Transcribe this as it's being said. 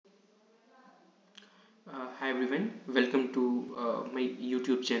Hi everyone, welcome to my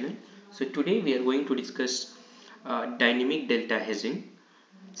YouTube channel. So today we are going to discuss dynamic delta hedging.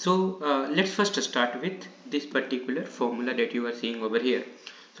 So let's first start with this particular formula that you are seeing over here.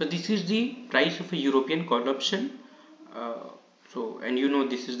 So this is the price of a European call option. Uh, and you know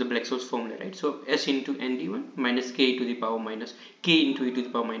this is the Black-Scholes formula, right? So S into ND1 minus K to the power minus K into E to the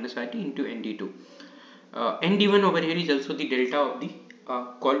power minus RT into ND2. ND1 over here is also the delta of the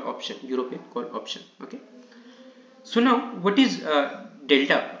call option, European call option. Okay. So now what is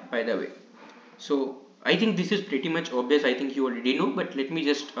delta, by the way? So I think this is pretty much obvious. I think you already know, but let me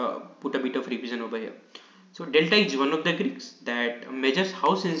just put a bit of revision over here. So delta is one of the Greeks that measures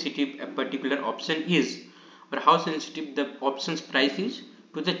how sensitive a particular option is, or how sensitive the option's price is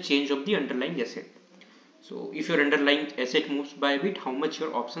to the change of the underlying asset. So if your underlying asset moves by a bit, how much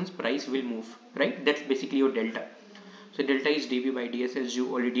your options price will move, right? That's basically your delta. So delta is dV by ds, as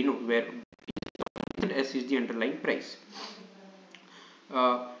you already know, where S is the underlying price.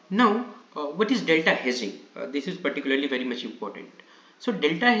 Now, what is delta hedging? This is particularly very much important. So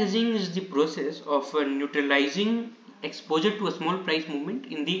delta hedging is the process of neutralizing exposure to a small price movement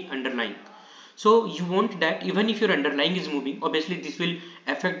in the underlying. So you want that even if your underlying is moving, obviously this will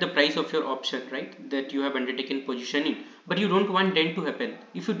affect the price of your option, right? That you have undertaken position in. But you don't want that to happen.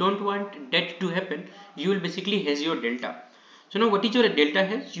 If you don't want that to happen, you will basically hedge your delta. So now what is your delta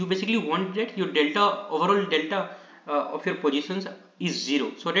hedge? You basically want that your delta, overall delta of your positions is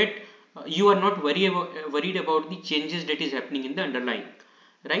zero, so that you are not worried about the changes that is happening in the underlying,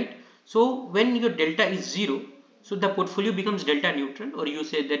 right? So when your delta is zero, so the portfolio becomes delta neutral, or you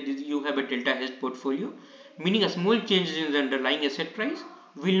say that you have a delta hedge portfolio, meaning a small change in the underlying asset price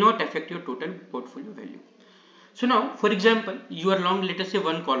will not affect your total portfolio value. So now, for example, you are long, let us say,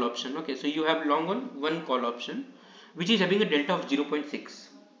 one call option. Okay, so you have long on one call option, which is having a delta of 0.6.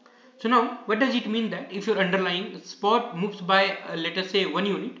 So now, what does it mean? That if your underlying spot moves by, let us say, 1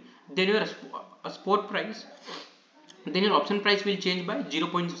 unit, then your spot price, then your option price will change by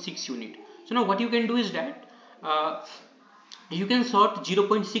 0.6 unit. So now, what you can do is that you can sort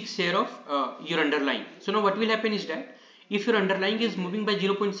 0.6 share of your underlying. So now, what will happen is that if your underlying is moving by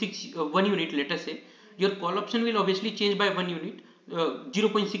 0.6 1 unit, let us say, your call option will obviously change by 1 unit,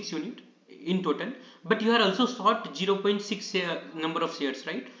 0.6 unit in total, but you are also short 0.6 number of shares,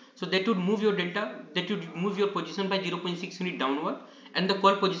 right? So that would move your delta, that would move your position by 0.6 unit downward, and the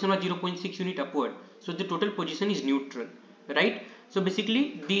call position was 0.6 unit upward. So the total position is neutral, right? So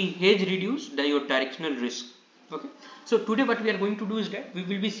basically the hedge reduce your directional risk. Okay. So today what we are going to do is that we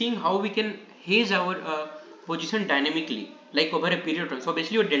will be seeing how we can hedge our position dynamically, like over a period of time. So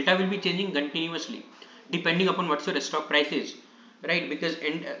basically your delta will be changing continuously depending upon what your stock price is, right? Because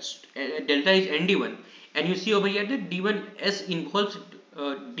delta is ND1, and you see over here that D1 S involves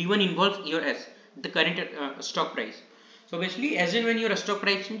D1 involves your S, the current stock price. So basically, as in when your stock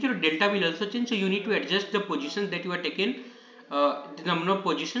price changes, your delta will also change. So you need to adjust the positions that you are taking, the number of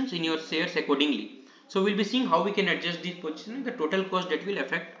positions in your shares accordingly. So we'll be seeing how we can adjust these positions and the total cost that will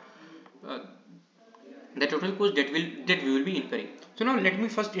affect uh, the total cost that we will be incurring. So now let me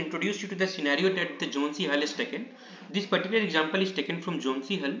first introduce you to the scenario that the Jones C. Hull is taken. This particular example is taken from Jones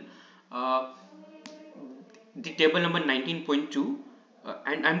C. Hull, uh, the table number 19.2,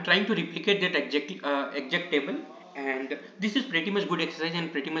 and I'm trying to replicate that exact table, and this is pretty much good exercise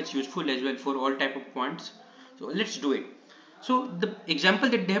and pretty much useful as well for all type of quants. So let's do it. So the example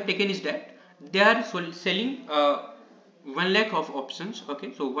that they have taken is that they are selling 1 lakh of options.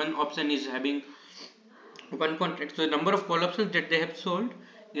 Okay, so one option is having one contract. So the number of call options that they have sold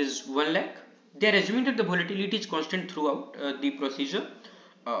is 1 lakh. They are assuming that the volatility is constant throughout the procedure.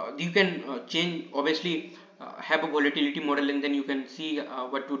 You can change, obviously, have a volatility model, and then you can see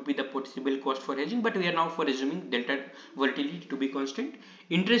what would be the possible cost for hedging. But we are now for assuming delta volatility to be constant.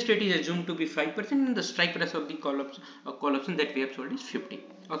 Interest rate is assumed to be 5%, and the strike price of the call option that we have sold is 50.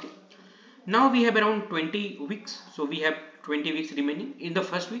 Okay. Now we have around 20 weeks. So we have 20 weeks remaining. In the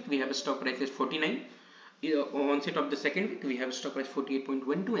first week, we have a stock price is 49. Onset of the second week, we have stock price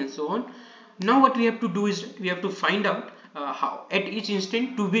 48.12, and so on. Now what we have to do is we have to find out how at each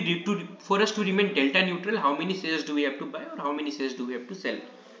instant for us to remain delta neutral, how many shares do we have to buy or how many shares do we have to sell.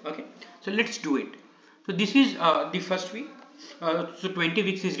 Okay, so let's do it. So this is the first week. So 20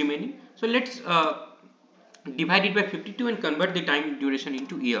 weeks is remaining. So let's divide it by 52 and convert the time duration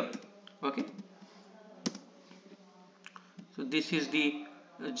into year. Okay, so this is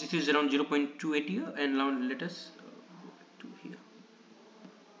around 0.28 year, and now let us go to here.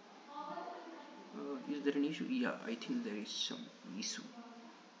 Is there an issue? Yeah, I think there is some issue.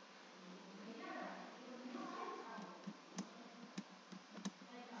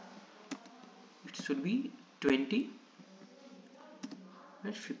 it should be 20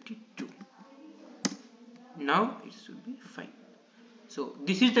 at 52. Now it should be fine. So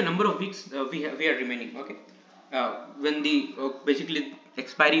this is the number of weeks we are remaining. Okay, when the basically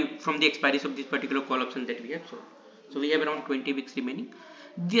expiry from the expiries of this particular call option that we have. So we have around 20 weeks remaining.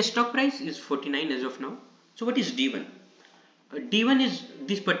 The stock price is 49 as of now. So what is D1? D1 is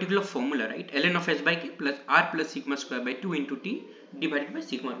this particular formula, right? Ln of S by K plus R plus sigma square by 2 into T divided by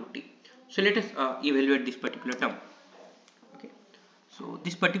sigma root T. So let us evaluate this particular term. Okay, so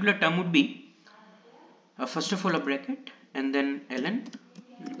this particular term would be first of all a bracket and then ln,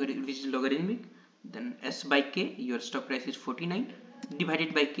 which is logarithmic, then S by K, your stock price is 49,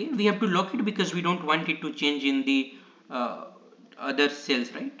 divided by K. We have to lock it because we don't want it to change in the other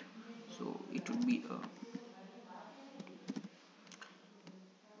cells, right? So it would be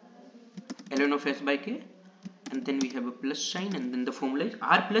ln of S by K, and then we have a plus sign, and then the formula is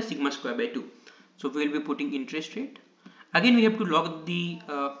R plus sigma square by 2. So we will be putting interest rate. Again we have to log the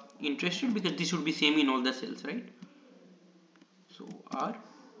interest rate because this would be same in all the cells, right? So R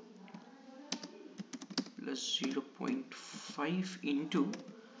plus 0.5 into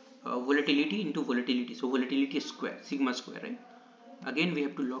volatility into volatility. So volatility is square, sigma square, right? Again we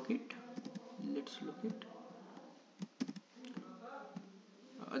have to log it. Let's log it.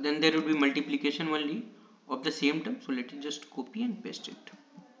 Then there would be multiplication only of the same term. So let us just copy and paste it.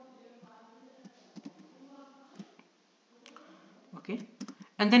 Okay,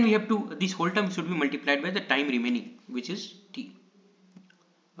 and then we have to, this whole term should be multiplied by the time remaining, which is T.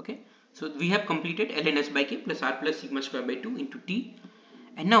 Okay, so we have completed ln S by K plus R plus sigma square by 2 into T,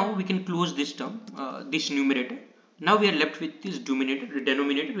 and now we can close this term, this numerator. Now we are left with this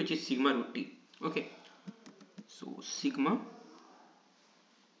denominator, which is sigma root T. Okay, so sigma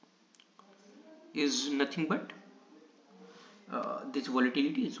is nothing but this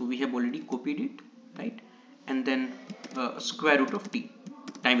volatility, so we have already copied it, right? And then square root of T,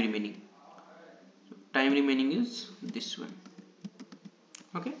 time remaining. So time remaining is this one.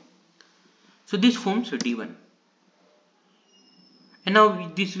 Okay, so this forms a D1, and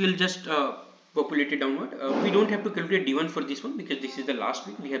now this will just populate it downward. We don't have to calculate D1 for this one because this is the last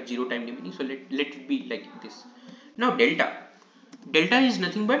week, we have 0 time remaining, so let it be like this. Now delta is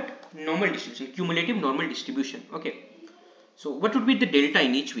nothing but normal distribution, cumulative normal distribution. Okay, so what would be the delta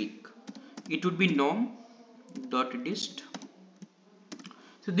in each week? It would be norm dot dist.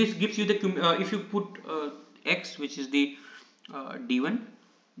 So this gives you the if you put x, which is the D1,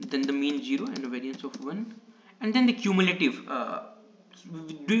 then the mean 0 and a variance of 1, and then the cumulative.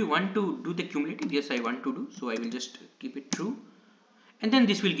 Do you want to do the cumulative? Yes, I want to do, so I will just keep it true, and then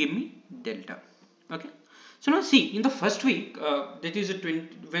this will give me delta. Okay, so now see, in the first week, that is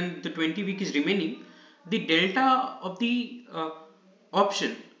when the 20 week is remaining, the delta of the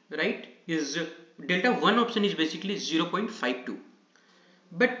option, right, is delta 1 option is basically 0.52.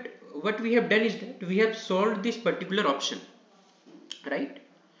 but what we have done is that we have solved this particular option, right?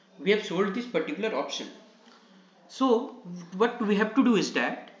 We have solved this particular option. So what we have to do is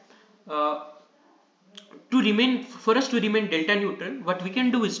that for us to remain delta neutral, what we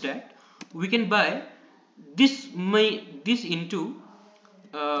can do is that we can buy this into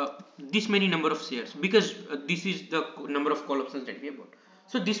this many number of shares, because this is the number of call options that we have bought.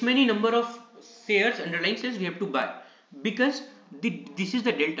 So this many number of shares, underlying shares, we have to buy because this is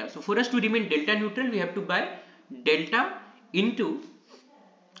the delta. So for us to remain delta neutral, we have to buy delta into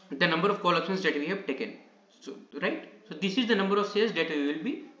the number of call options that we have taken. So right, so this is the number of shares that we will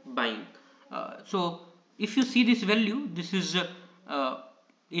be buying. So if you see this value, this is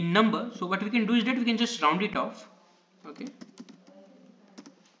in number. So what we can do is that we can just round it off. Okay,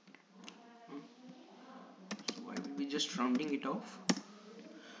 so I will be just rounding it off.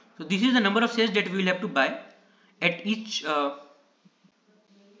 So this is the number of shares that we will have to buy at each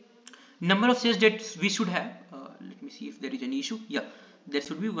number of shares that we should have. Let me see if there is any issue. Yeah, there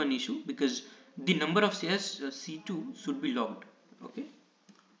should be one issue because the number of shares C2 should be logged. Okay,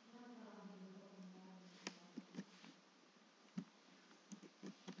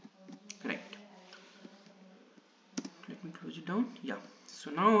 right, let me close it down. Yeah,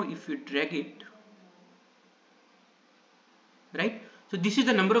 so now if you drag it, right, so this is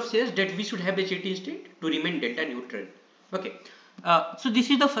the number of shares that we should have at steady state to remain delta neutral. Okay, so this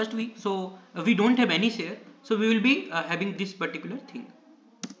is the first week, so we don't have any share, so we will be having this particular thing.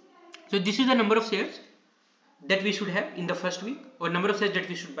 So this is the number of shares that we should have in the first week, or number of shares that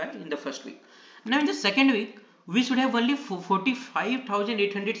we should buy in the first week. Now in the second week, we should have only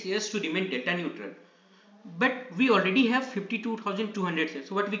 45,800 shares to remain delta neutral, but we already have 52,200 shares.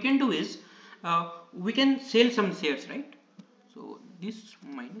 So what we can do is we can sell some shares, right? So this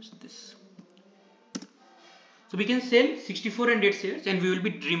minus this. So we can sell 6400 shares and we will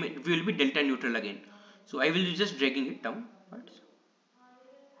be delta neutral again. So I will be just dragging it down.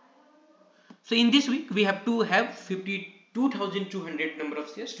 So in this week we have to have 52,200 number of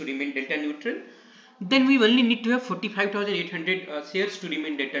shares to remain delta neutral. Then we only need to have 45,800 shares to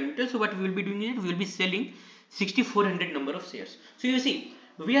remain delta neutral. So what we will be doing is we will be selling 6400 number of shares. So you see,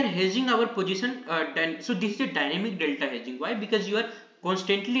 we are hedging our position. So this is a dynamic delta hedging. Why? Because you are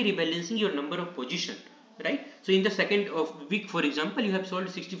constantly rebalancing your number of position, right? So in the second of week, for example, you have sold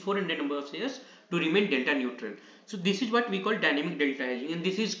 6400 number of shares to remain delta neutral. So this is what we call dynamic delta hedging, and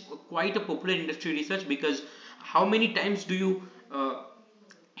this is quite a popular industry research, because how many times do you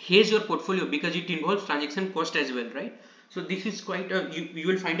hedge your portfolio, because it involves transaction cost as well, right? So this is quite you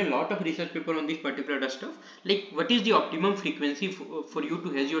will find a lot of research paper on this particular stuff, like what is the optimum frequency for you to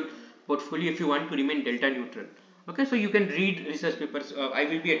hedge your portfolio if you want to remain delta neutral. Okay, so you can read research papers. I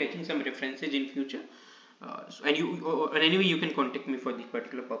will be attaching some references in future, and anyway you can contact me for this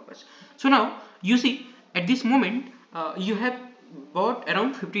particular purpose. So now you see, at this moment you have bought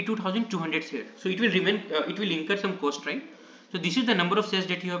around 52,200 shares, so it will remain it will incur some cost, right? So this is the number of shares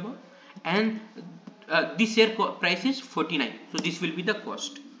that you have bought, and this share price is 49, so this will be the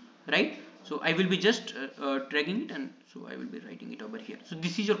cost, right? So I will be just dragging it, and so I will be writing it over here. So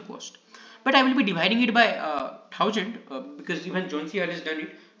this is your cost, but I will be dividing it by 1000 because even John C. has done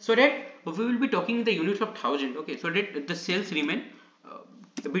it, so that we will be talking in the units of 1000. Okay, so that the sales remain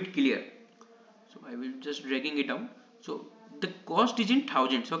a bit clear. So I will just dragging it down. So the cost is in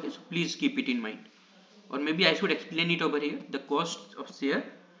thousands. Okay, so please keep it in mind, or maybe I should explain it over here. The cost of share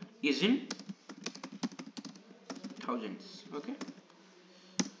is in thousands. Okay,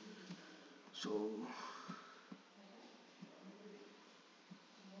 so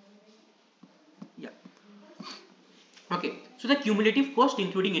yeah, okay, so the cumulative cost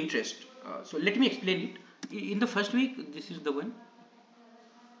including interest. So let me explain it. In the first week, this is the one.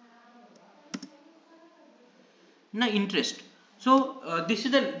 Now interest. So this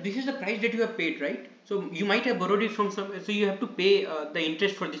is the price that you have paid, right? So you might have borrowed it from somewhere, so you have to pay the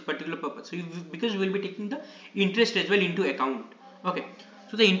interest for this particular purpose. So because you will be taking the interest as well into account. Okay.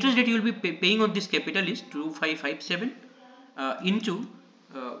 So the interest that you will be paying on this capital is 2557 into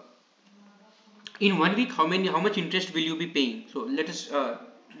in 1 week. How much interest will you be paying? So let us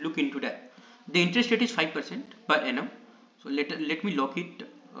look into that. The interest rate is 5% per annum. So let me lock it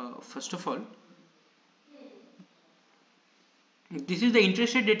first of all. This is the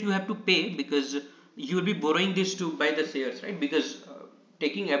interest rate that you have to pay, because you will be borrowing this to buy the shares, right? Because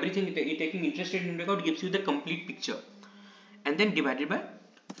taking interest rate into account gives you the complete picture, and then divided by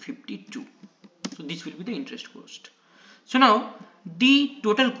 52. So this will be the interest cost. So now the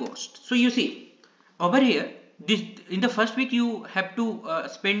total cost. So you see over here, this in the first week you have to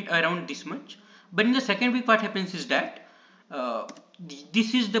spend around this much, but in the second week what happens is that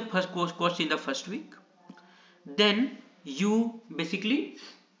this is the first cost in the first week. Then you basically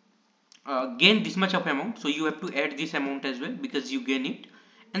gain this much of amount, so you have to add this amount as well because you gain it,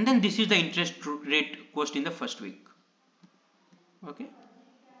 and then this is the interest rate cost in the first week. Okay,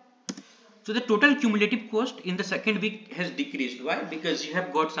 so the total cumulative cost in the second week has decreased. Why? Because you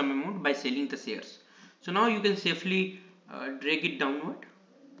have got some amount by selling the shares. So now you can safely drag it downward.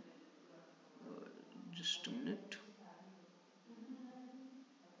 Just a minute.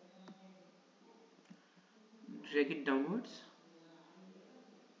 Drag it downwards.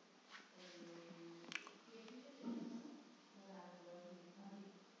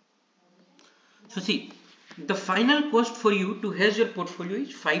 So see, the final cost for you to hedge your portfolio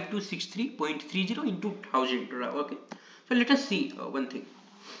is 5263.30 into 1000. Okay, so let us see one thing.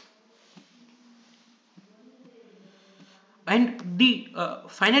 And the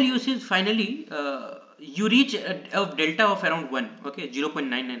final use is finally you reach a delta of around 1. Okay,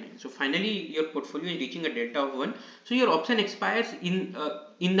 0.999. So finally your portfolio is reaching a delta of 1. So your option expires in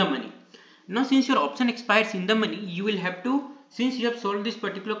the money. Now since your option expires in the money, you will have to, since you have sold this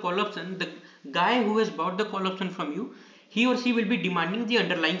particular call option, the guy who has bought the call option from you, he or she will be demanding the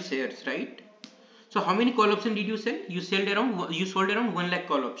underlying shares, right? So how many call option did you sell? You sold around 1 lakh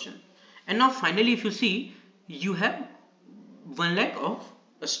call option, and now finally if you see, you have 1 lakh of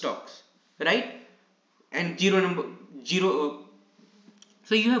stocks, right? And so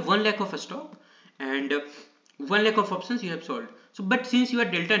you have 1 lakh of a stock and 1 lakh of options you have sold. So but since you are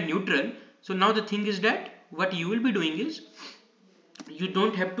delta neutral, so now the thing is that what you will be doing is you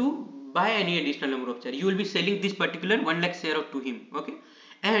don't have to buy any additional number of shares. You will be selling this particular 1 lakh share to him. Okay,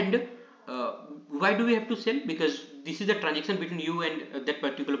 and why do we have to sell? Because this is the transaction between you and that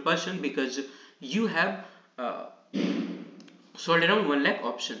particular person, because you have sold around 1 lakh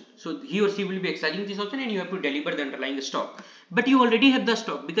option. So he or she will be exercising this option and you have to deliver the underlying stock. But you already have the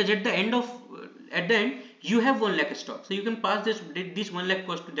stock because at the end you have 1 lakh stock. So you can pass this 1 lakh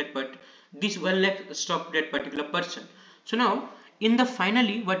cost to this 1 lakh stock to that particular person. So now in the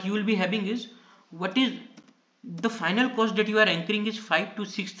finally what you will be having is, what is the final cost that you are anchoring is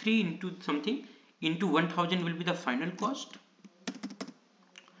 5263 into something into 1000 will be the final cost,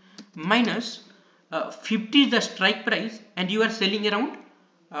 minus 50 is the strike price, and you are selling around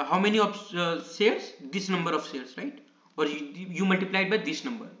how many of shares? This number of shares, right? Or you multiply it by this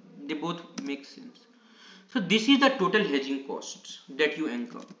number. They both make sense. So this is the total hedging costs that you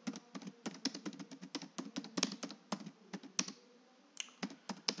anchor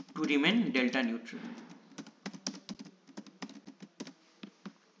to remain delta neutral.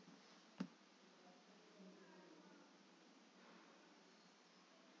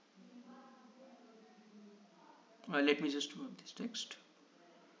 Let me just do this text.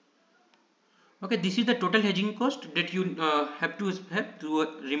 Okay, this is the total hedging cost that you have to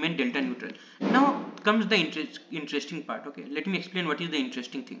remain delta neutral. Now comes the interesting part. Okay, let me explain what is the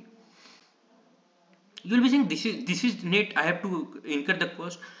interesting thing. You will be saying this is net, I have to incur the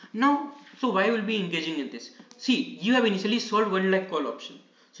cost. Now, so why will be engaging in this? See, you have initially sold 1 lakh call option.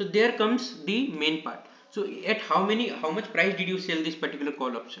 So there comes the main part. So at how much price did you sell this particular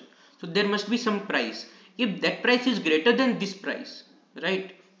call option? So there must be some price. If that price is greater than this price,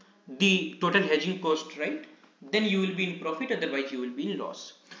 right, the total hedging cost, right, then you will be in profit, otherwise you will be in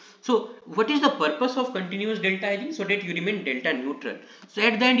loss. So what is the purpose of continuous delta hedging? So that you remain delta neutral. So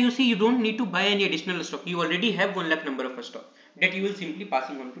at the end you see you don't need to buy any additional stock. You already have 1 lakh number of a stock that you will simply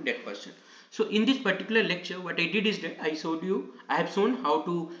passing on to that person. So in this particular lecture what I did is that I have shown how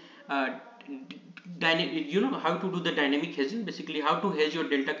to how to do the dynamic hedging, basically how to hedge your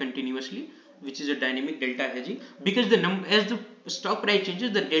delta continuously, which is a dynamic delta hedging, because as the stock price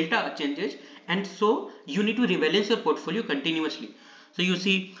changes the delta changes, and so you need to rebalance your portfolio continuously. So you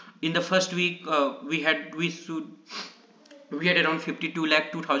see in the first week we had around 52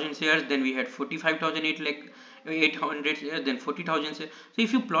 lakh 2000 shares, then we had 45,000 800 shares, then 40,000 shares. So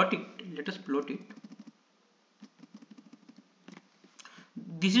if you plot it, let us plot it.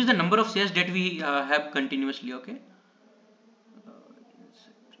 This is the number of shares that we have continuously. Okay,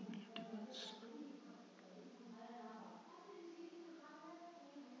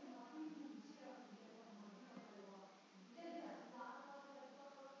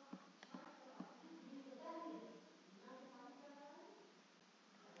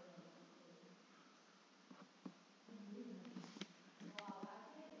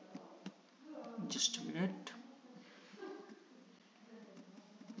 just a minute.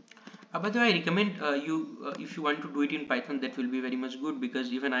 But I recommend you if you want to do it in Python, that will be very much good,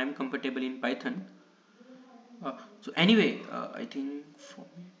 because even I am comfortable in Python. So anyway, I think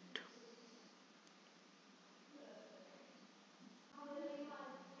format.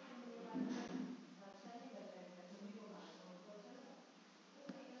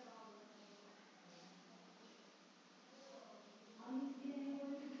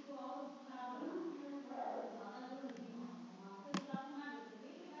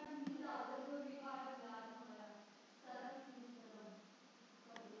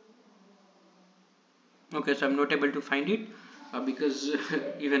 Okay, so I'm not able to find it because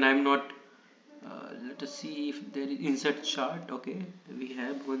even I'm not. Let us see if there is insert chart. Okay, we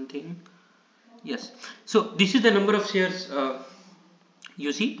have one thing. Yes, so this is the number of shares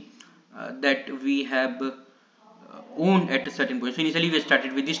you see that we have owned at a certain point. So initially we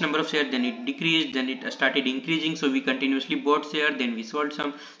started with this number of shares, then it decreased, then it started increasing, so we continuously bought share, then we sold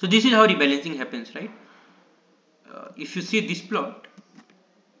some. So this is how rebalancing happens, right? If you see this plot,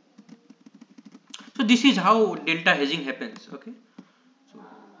 so this is how delta hedging happens. Okay, so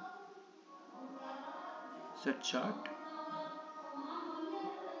it's a chart.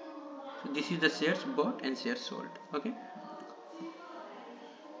 So this is the shares bought and shares sold. Okay,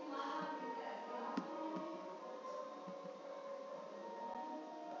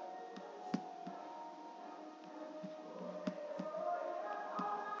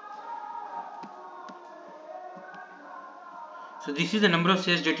 so this is the number of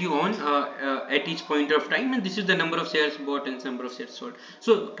shares that you own at each point of time, and this is the number of shares bought and number of shares sold.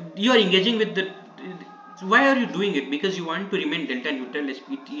 So you are engaging with the. Why are you doing it? Because you want to remain delta neutral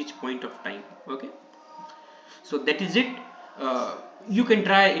at each point of time. Okay. So that is it. You can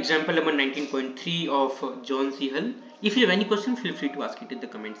try example number 19.3 of John C. Hull. If you have any question, feel free to ask it in the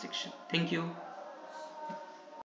comment section. Thank you.